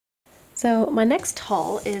So my next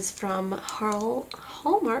haul is from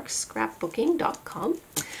Hallmark Scrapbooking.com.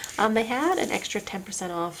 They had an extra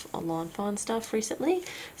 10% off on lawn fawn stuff recently,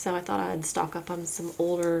 so I thought I'd stock up on some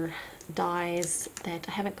older dies that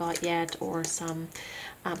I haven't got yet, or some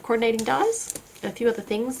coordinating dies, a few other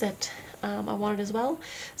things that I wanted as well.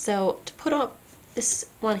 So to put up this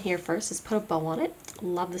one here first is put a bow on it.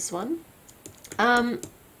 Love this one. I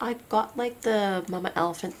got like the Mama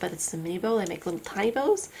Elephant, but it's a mini bow. They make little tiny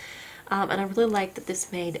bows. And I really like that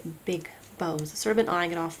this made big bows. I've sort of been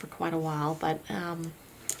eyeing it off for quite a while, but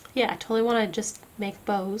yeah, I totally want to just make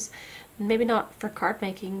bows. Maybe not for card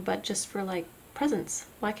making, but just for like presents.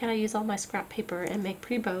 Why can't I use all my scrap paper and make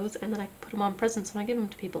pretty bows, and then I put them on presents when I give them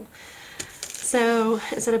to people? So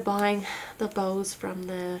instead of buying the bows from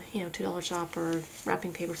the $2 shop or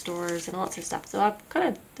wrapping paper stores and all that sort of stuff, so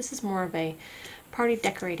I've this is more of a party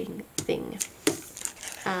decorating thing.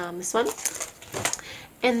 This one.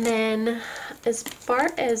 And then as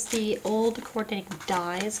far as the old coordinating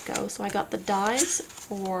dies go, so I got the dies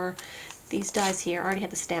for these dies here. I already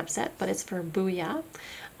had the stamp set, but it's for Booyah.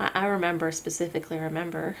 I specifically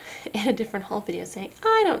remember in a different haul video saying,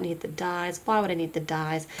 I don't need the dies. Why would I need the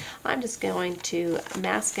dies? I'm just going to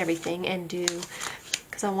mask everything and do,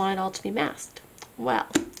 because I want it all to be masked. Well,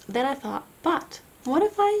 then I thought, but what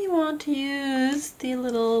if I want to use the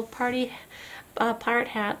little party pirate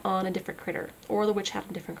hat on a different critter, or the witch hat on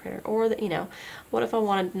a different critter, or the, what if I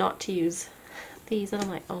wanted not to use these? And I'm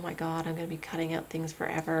like, oh my god, I'm going to be cutting out things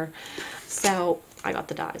forever. So I got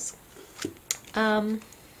the dies.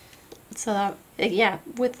 So that, yeah,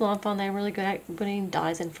 with Lawn Fawn, they're really good at putting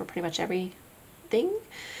dies in for pretty much everything.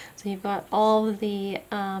 So you've got all of the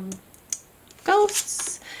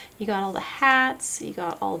ghosts, you got all the hats, you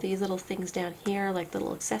got all these little things down here, like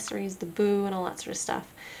little accessories, the boo, and all that sort of stuff.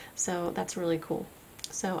 So that's really cool.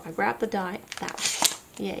 So I grabbed the die, that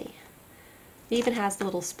one. Yay. It even has the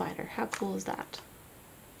little spider. How cool is that?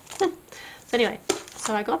 So anyway,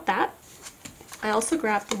 so I got that. I also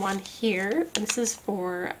grabbed the one here, and this is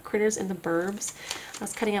for Critters in the Burbs. I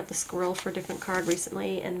was cutting out the squirrel for a different card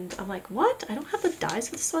recently, and I'm like, what? I don't have the dies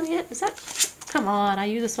for this one yet? Is that... Come on, I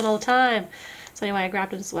use this one all the time. So anyway, I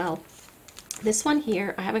grabbed it as well. This one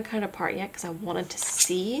here, I haven't cut it apart yet because I wanted to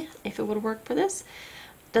see if it would work for this.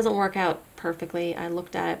 It doesn't work out perfectly. I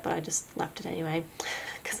looked at it, but I just left it anyway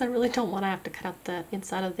because I really don't want to have to cut out the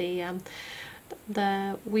inside of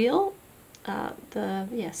the wheel, the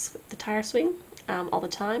tire swing all the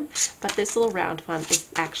time. But this little round one is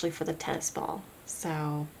actually for the tennis ball.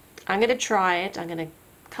 So I'm going to try it. I'm going to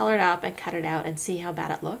color it up and cut it out and see how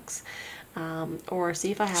bad it looks. Or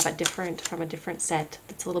see if I have it from a different set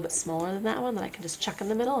that's a little bit smaller than that one that I can just chuck in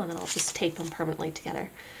the middle, and then I'll just tape them permanently together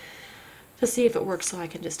to see if it works, so I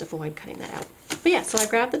can just avoid cutting that out. But yeah, so I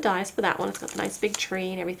grabbed the dies for that one. It's got the nice big tree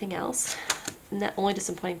and everything else. And the only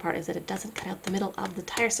disappointing part is that it doesn't cut out the middle of the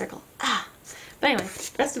tire circle. Ah! But anyway,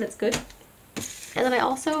 the rest of it's good. And then I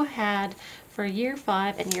also had, for year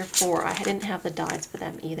 5 and year 4, I didn't have the dies for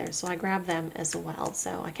them either, so I grabbed them as well.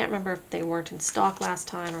 So I can't remember if they weren't in stock last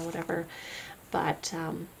time or whatever, but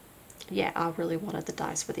yeah, I really wanted the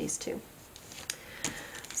dies for these two.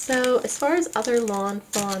 So as far as other Lawn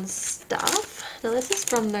Fawn stuff, now this is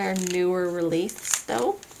from their newer release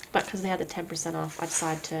though, but because they had the 10% off, I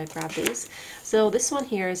decided to grab these. So this one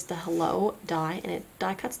here is the Hello die, and it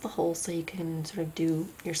die cuts the hole so you can sort of do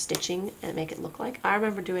your stitching and make it look like. I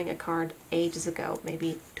remember doing a card ages ago,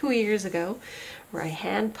 maybe 2 years ago, where I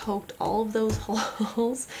hand poked all of those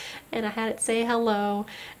holes and I had it say hello,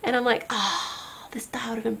 and I'm like, oh, this die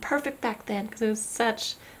would have been perfect back then because it was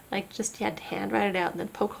such, like, just you had to hand write it out and then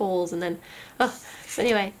poke holes and then, oh, so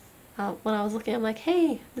anyway. When I was looking, I'm like,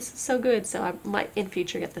 hey, this is so good. So I might in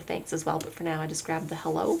future get the thanks as well, but for now I just grabbed the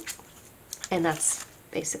hello, and that's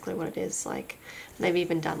basically what it is like. And they've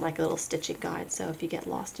even done like a little stitching guide, so if you get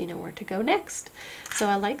lost, you know where to go next. So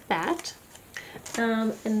I like that.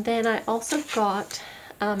 And then I also got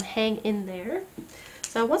Hang In There.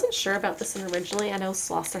 So I wasn't sure about this one originally. I know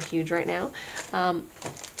sloths are huge right now, and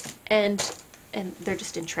they're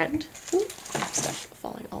just in trend. Ooh, I have stuff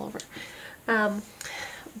falling all over.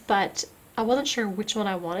 But I wasn't sure which one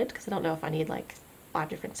I wanted because I don't know if I need like 5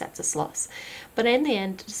 different sets of sloths. But in the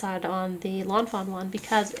end, decided on the Lawn Fawn one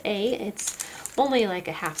because A, it's only like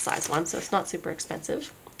a half size one, so it's not super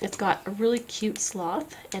expensive. It's got a really cute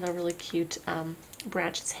sloth and a really cute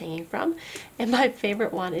branch it's hanging from. And my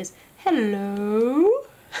favorite one is hello.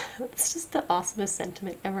 It's just the awesomest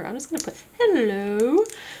sentiment ever. I'm just going to put hello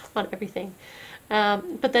on everything.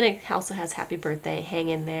 But then it also has happy birthday, hang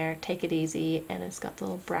in there, take it easy, and it's got the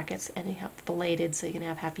little brackets, and you have belated, so you can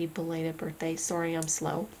have happy belated birthday, sorry I'm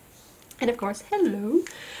slow. And of course, hello.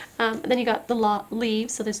 Then you got the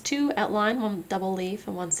leaves. So there's 2 outline, one double leaf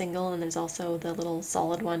and one single, and there's also the little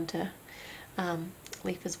solid one to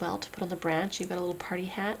leaf as well to put on the branch. You've got a little party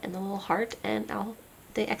hat and the little heart and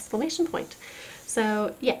the exclamation point.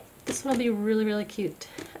 So yeah, this one will be really, really cute.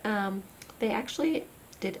 They actually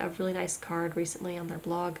did a really nice card recently on their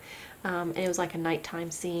blog, and it was like a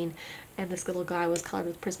nighttime scene, and this little guy was colored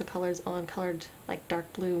with Prismacolors on colored like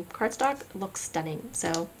dark blue cardstock. It looks stunning.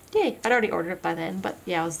 So yay, I'd already ordered it by then, but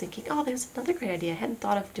yeah, I was thinking, oh, there's another great idea. I hadn't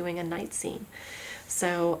thought of doing a night scene.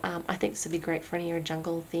 So I think this would be great for any of your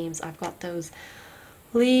jungle themes. I've got those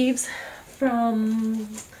leaves from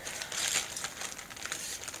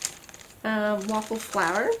Waffle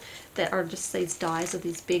Flower that are just these dies of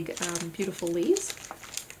these big beautiful leaves.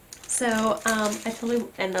 So I totally,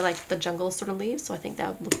 and they're like the jungle sort of leaves, so I think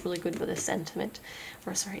that would look really good with this sentiment,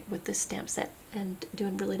 or sorry, with this stamp set, and do a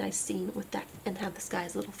really nice scene with that and have this guy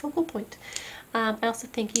as a little focal point. I also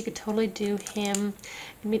think you could totally do him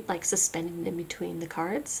like suspended in between the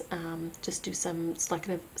cards. Just do some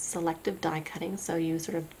selective die cutting, so you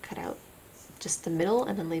sort of cut out just the middle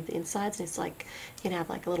and then leave the insides, and it's like you can have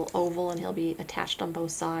like a little oval and he'll be attached on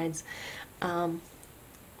both sides.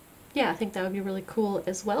 Yeah, I think that would be really cool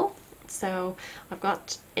as well. So I've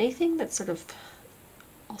got anything that sort of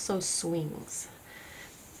also swings,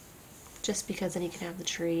 just because then you can have the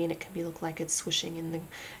tree and it can look like it's swooshing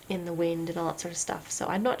in the wind and all that sort of stuff. So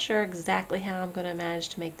I'm not sure exactly how I'm going to manage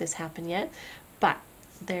to make this happen yet, but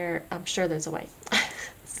I'm sure there's a way.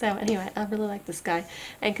 So anyway, I really like this guy,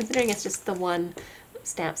 and considering it's just the one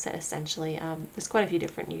stamp set essentially, there's quite a few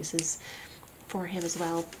different uses for him as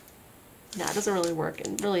well. No, it doesn't really work.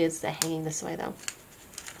 It really is hanging this way though.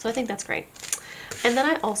 So I think that's great. And then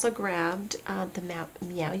I also grabbed the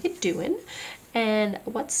Meow You Doin', and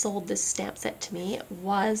what sold this stamp set to me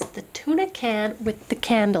was the tuna can with the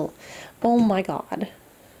candle. Oh my god.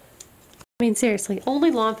 I mean, seriously, only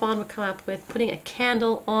Lawn Fawn would come up with putting a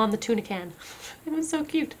candle on the tuna can. It was so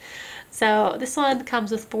cute. So this one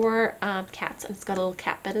comes with 4 cats, and it's got a little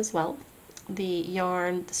cat bed as well. The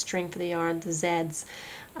yarn, the string for the yarn, the Zeds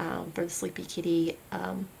for the sleepy kitty,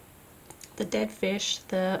 the dead fish,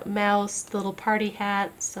 the mouse, the little party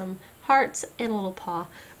hat, some hearts, and a little paw.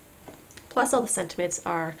 Plus all the sentiments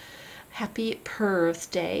are happy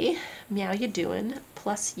birthday, Meow You Doin',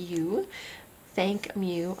 plus you, thank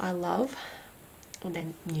Mew, I love, and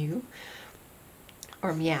then Mew,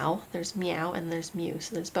 or meow. There's meow and there's Mew,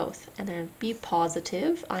 so there's both. And then be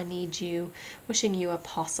positive, I need you, wishing you a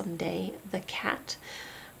possum day, the cat,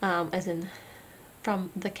 as in from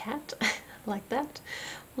the cat, like that.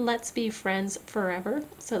 Let's be friends forever.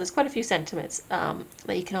 So there's quite a few sentiments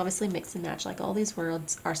that you can obviously mix and match. Like all these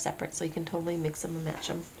words are separate, so you can totally mix them and match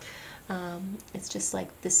them. It's just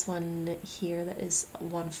like this one here that is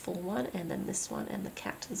one full one, and then this one, and the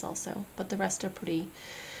cat is also, but the rest are pretty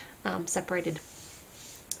separated.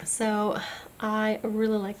 So I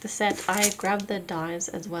really like the set. I grabbed the dies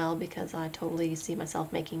as well because I totally see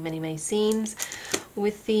myself making many, many scenes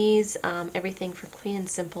with these. Everything for clean and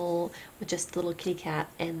simple with just the little kitty cat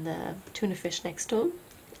and the tuna fish next to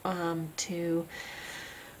him, to,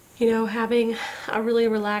 you know, having a really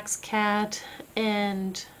relaxed cat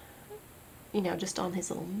and, you know, just on his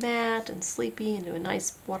little mat and sleepy, and do a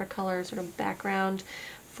nice watercolor sort of background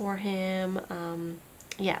for him.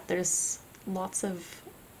 Yeah, there's lots of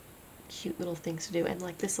cute little things to do, and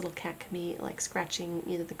like this little cat can be like scratching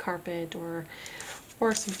either the carpet or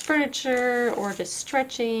some furniture, or just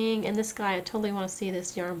stretching. And this guy, I totally want to see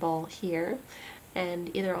this yarn ball here,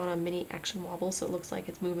 and either on a mini action wobble so it looks like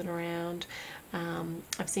it's moving around.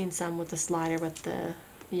 I've seen some with the slider with the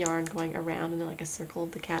yarn going around and like a circle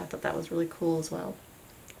of the cat. I thought that was really cool as well.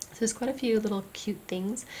 So there's quite a few little cute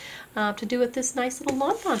things to do with this nice little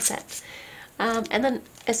Lawn Fawn set. And then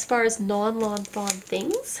as far as non-Lawn Fawn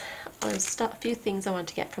things, there's a few things I want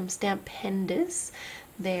to get from Stampendous.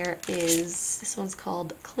 There is, this one's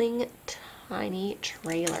called Cling Tiny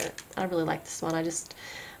Trailer. I really like this one. I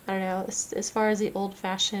don't know, as far as the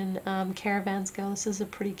old-fashioned caravans go, this is a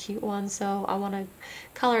pretty cute one. So I want to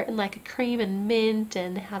color it in like a cream and mint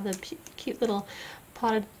and have the cute little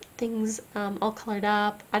potted things all colored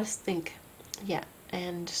up. I just think, yeah,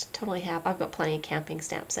 and totally I've got plenty of camping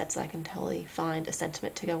stamp sets. I can totally find a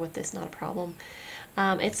sentiment to go with this, not a problem.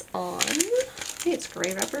 It's on, I think it's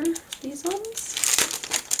gray rubber, these ones.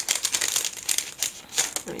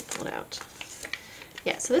 Let me pull it out.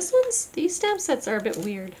 Yeah, so these stamp sets are a bit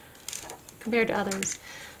weird compared to others.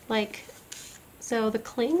 Like, so the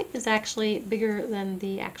cling is actually bigger than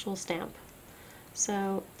the actual stamp.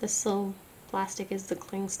 So this little plastic is the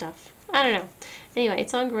cling stuff. I don't know. Anyway,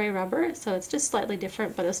 it's on gray rubber, so it's just slightly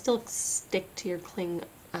different, but it'll still stick to your cling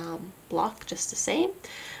block just the same.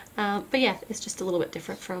 But yeah, it's just a little bit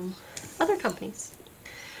different from other companies.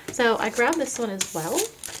 So I grabbed this one as well.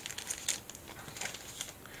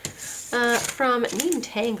 From Neat &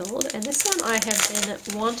 Tangled, and this one I have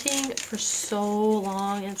been wanting for so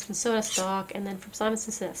long, and it's been so out of stock, and then from Simon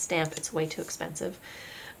Says that stamp, it's way too expensive,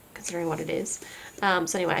 considering what it is. So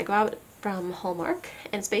anyway, I got it from Hallmark,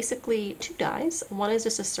 and it's basically 2 dies. One is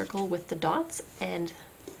just a circle with the dots, and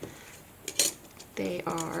they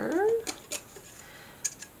are...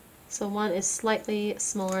 So one is slightly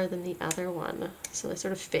smaller than the other one, so they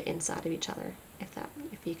sort of fit inside of each other,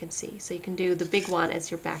 if you can see. So you can do the big one as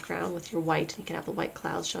your background with your white, and you can have the white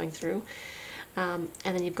clouds showing through. And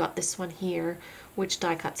then you've got this one here, which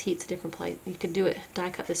die cuts heat's a different place. You can do it, die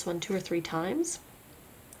cut this one 2 or 3 times.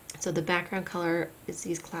 So the background color is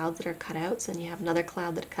these clouds that are cut out, so then you have another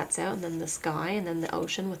cloud that cuts out, and then the sky, and then the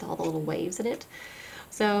ocean with all the little waves in it.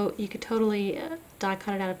 So you could totally die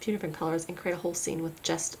cut it out of 2 different colors and create a whole scene with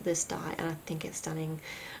just this die, and I think it's stunning.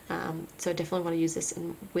 So I definitely want to use this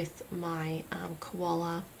with my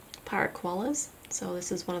pirate koalas. So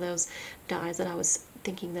this is one of those dies that I was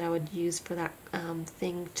thinking that I would use for that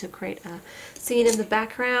thing to create a scene in the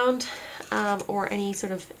background, or any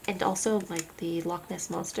sort of, and also like the Loch Ness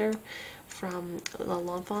Monster from the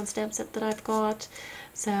Lawn Fawn stamp set that I've got.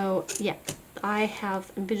 So yeah, I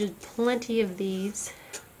have envisioned plenty of these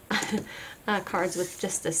cards with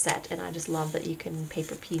just this set, and I just love that you can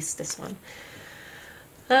paper piece this one.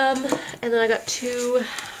 And then I got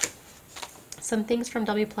some things from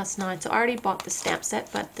W+9. So I already bought the stamp set,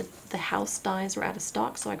 but the house dies were out of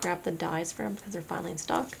stock, so I grabbed the dies for them because they're finally in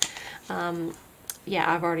stock.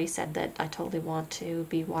 Yeah, I've already said that I totally want to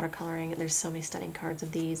be watercoloring. There's so many stunning cards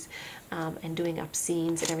of these, and doing up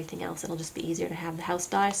scenes and everything else. It'll just be easier to have the house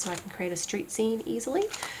dies so I can create a street scene easily.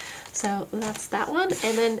 So that's that one.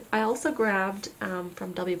 And then I also grabbed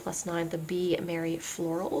from W+9 the Be Merry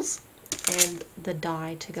Florals and the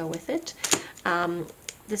die to go with it.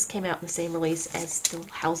 This came out in the same release as the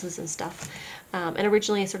houses and stuff. And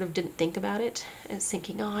originally I sort of didn't think about it. I was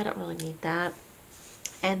thinking, oh, I don't really need that.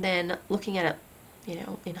 And then looking at it, you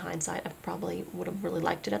know, in hindsight, I probably would have really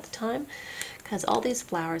liked it at the time, because all these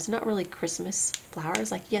flowers are not really Christmas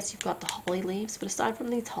flowers. Like, yes, you've got the holly leaves, but aside from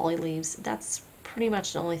these holly leaves, that's pretty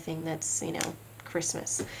much the only thing that's, you know,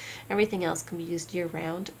 Christmas. Everything else can be used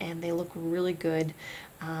year-round, and they look really good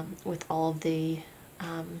with all of the,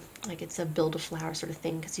 like it's a build-a-flower sort of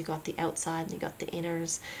thing, because you got the outside and you got the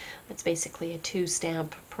inners. It's basically a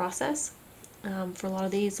 2-stamp process. For a lot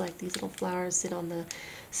of these, like these little flowers sit on the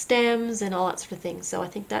stems and all that sort of thing. So I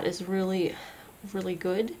think that is really, really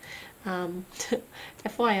good.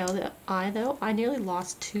 FYI though, I nearly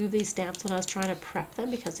lost 2 of these stamps when I was trying to prep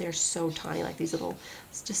them because they're so tiny, like these little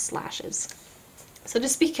just slashes. So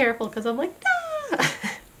just be careful, because I'm like, ah!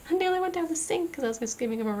 I nearly went down the sink because I was just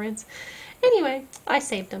giving them a rinse. Anyway, I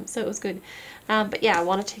saved them, so it was good. But yeah, I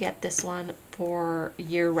wanted to get this one for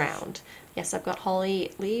year-round. Yes, I've got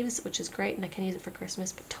holly leaves, which is great, and I can use it for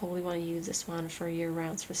Christmas, but totally want to use this one for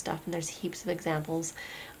year-rounds for stuff. And there's heaps of examples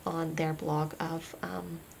on their blog of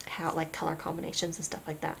how, like, color combinations and stuff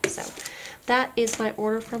like that. So that is my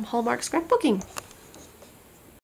order from Hallmark Scrapbooking.